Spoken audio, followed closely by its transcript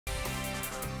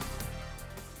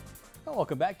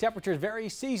Welcome back. Temperatures very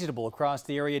seasonable across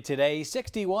the area today.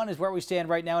 61 is where we stand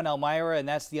right now in Elmira, and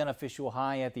that's the unofficial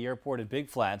high at the airport at Big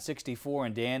Flat. 64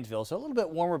 in Danville, so a little bit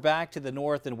warmer back to the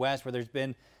north and west where there's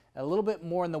been a little bit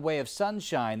more in the way of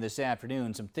sunshine this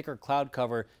afternoon. Some thicker cloud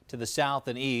cover to the south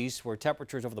and east where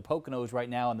temperatures over the Poconos right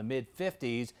now in the mid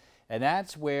 50s. And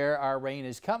that's where our rain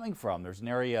is coming from. There's an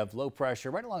area of low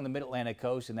pressure right along the mid-Atlantic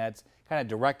coast, and that's kind of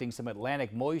directing some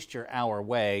Atlantic moisture our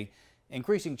way.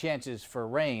 Increasing chances for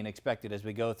rain expected as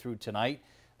we go through tonight.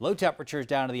 Low temperatures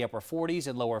down to the upper 40s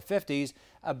and lower 50s.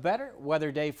 A better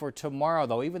weather day for tomorrow,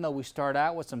 though, even though we start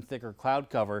out with some thicker cloud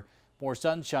cover. More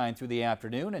sunshine through the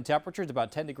afternoon, and temperatures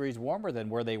about 10 degrees warmer than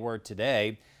where they were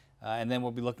today. And then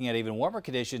we'll be looking at even warmer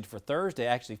conditions for Thursday,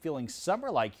 actually feeling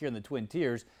summer-like here in the Twin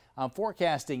Tiers. I'm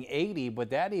forecasting 80, but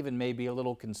that even may be a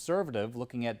little conservative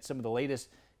looking at some of the latest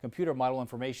computer model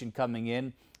information coming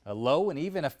in. A low and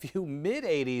even a few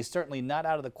mid-80s, certainly not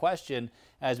out of the question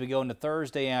as we go into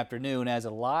Thursday afternoon, as a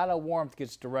lot of warmth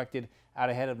gets directed out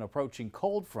ahead of an approaching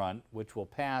cold front, which will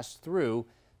pass through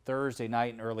Thursday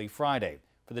night and early Friday.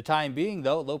 For the time being,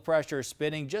 though, low pressure is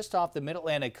spinning just off the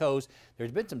mid-Atlantic coast.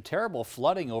 There's been some terrible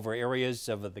flooding over areas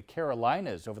of the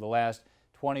Carolinas over the last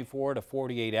 24 to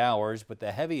 48 hours, but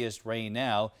the heaviest rain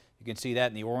now, you can see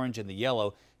that in the orange and the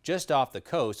yellow, just off the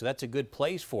coast, so that's a good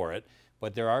place for it.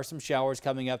 But there are some showers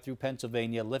coming up through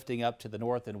Pennsylvania, lifting up to the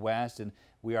north and west, and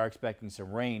we are expecting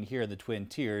some rain here in the Twin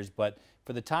Tiers. But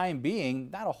for the time being,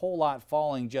 not a whole lot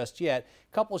falling just yet.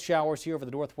 A couple showers here over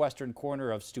the northwestern corner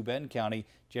of Steuben County,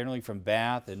 generally from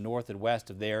Bath and north and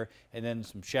west of there, and then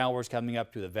some showers coming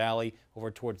up to the valley over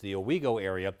towards the Owego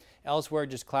area. Elsewhere,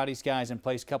 just cloudy skies in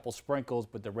place, couple sprinkles,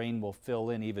 but the rain will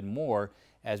fill in even more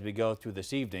as we go through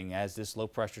this evening as this low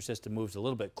pressure system moves a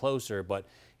little bit closer, but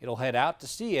it'll head out to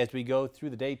sea as we go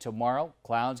through the day tomorrow.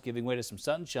 Clouds giving way to some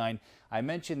sunshine. I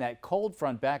mentioned that cold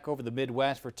front back over the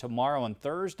Midwest for tomorrow and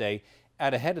Thursday.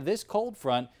 Out ahead of this cold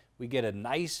front, we get a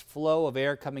nice flow of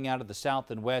air coming out of the south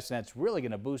and west, and that's really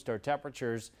going to boost our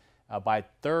temperatures by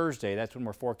Thursday. That's when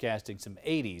we're forecasting some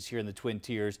 80s here in the Twin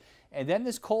Tiers. And then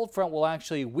this cold front will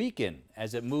actually weaken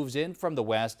as it moves in from the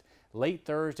west late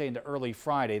Thursday into early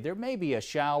Friday. There may be a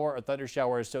shower or thunder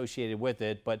shower associated with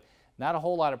it, but not a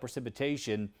whole lot of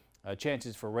precipitation.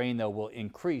 Chances for rain, though, will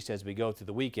increase as we go through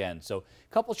the weekend. So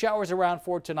a couple showers around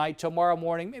for tonight. Tomorrow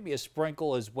morning, maybe a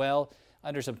sprinkle as well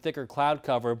under some thicker cloud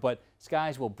cover, but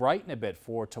skies will brighten a bit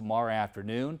for tomorrow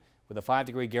afternoon with a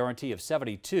 5-degree guarantee of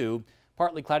 72.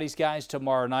 Partly cloudy skies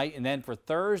tomorrow night, and then for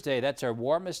Thursday, that's our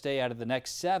warmest day out of the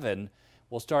next 7.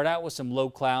 We'll start out with some low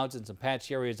clouds and some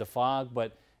patchy areas of fog,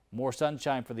 but more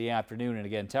sunshine for the afternoon, and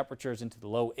again, temperatures into the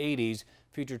low 80s.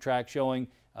 Future track showing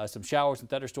some showers and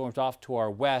thunderstorms off to our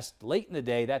west late in the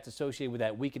day. That's associated with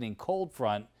that weakening cold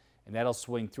front, and that'll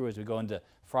swing through as we go into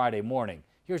Friday morning.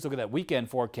 Here's a look at that weekend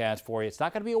forecast for you. It's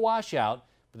not going to be a washout,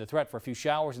 but the threat for a few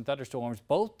showers and thunderstorms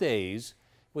both days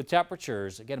with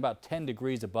temperatures, again, about 10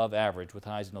 degrees above average with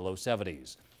highs in the low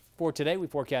 70s. For today, we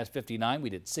forecast 59. We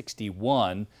did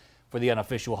 61. For the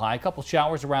unofficial high. A couple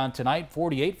showers around tonight,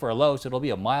 48 for a low, so it'll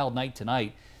be a mild night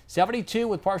tonight. 72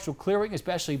 with partial clearing,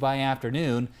 especially by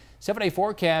afternoon. 7-day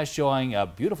forecast showing a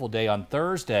beautiful day on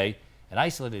Thursday. An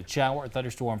isolated shower or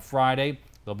thunderstorm Friday.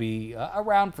 They'll be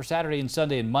around for Saturday and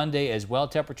Sunday and Monday as well.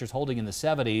 Temperatures holding in the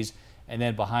 70s. And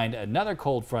then behind another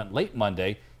cold front late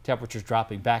Monday, temperatures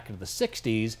dropping back into the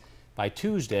 60s by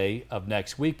Tuesday of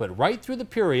next week. But right through the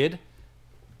period,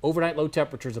 overnight low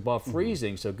temperatures above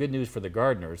freezing, so good news for the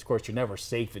gardeners. Of course, you're never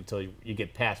safe until you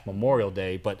get past Memorial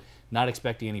Day, but not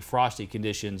expecting any frosty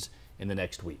conditions in the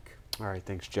next week. All right,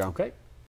 thanks, Joe. Okay.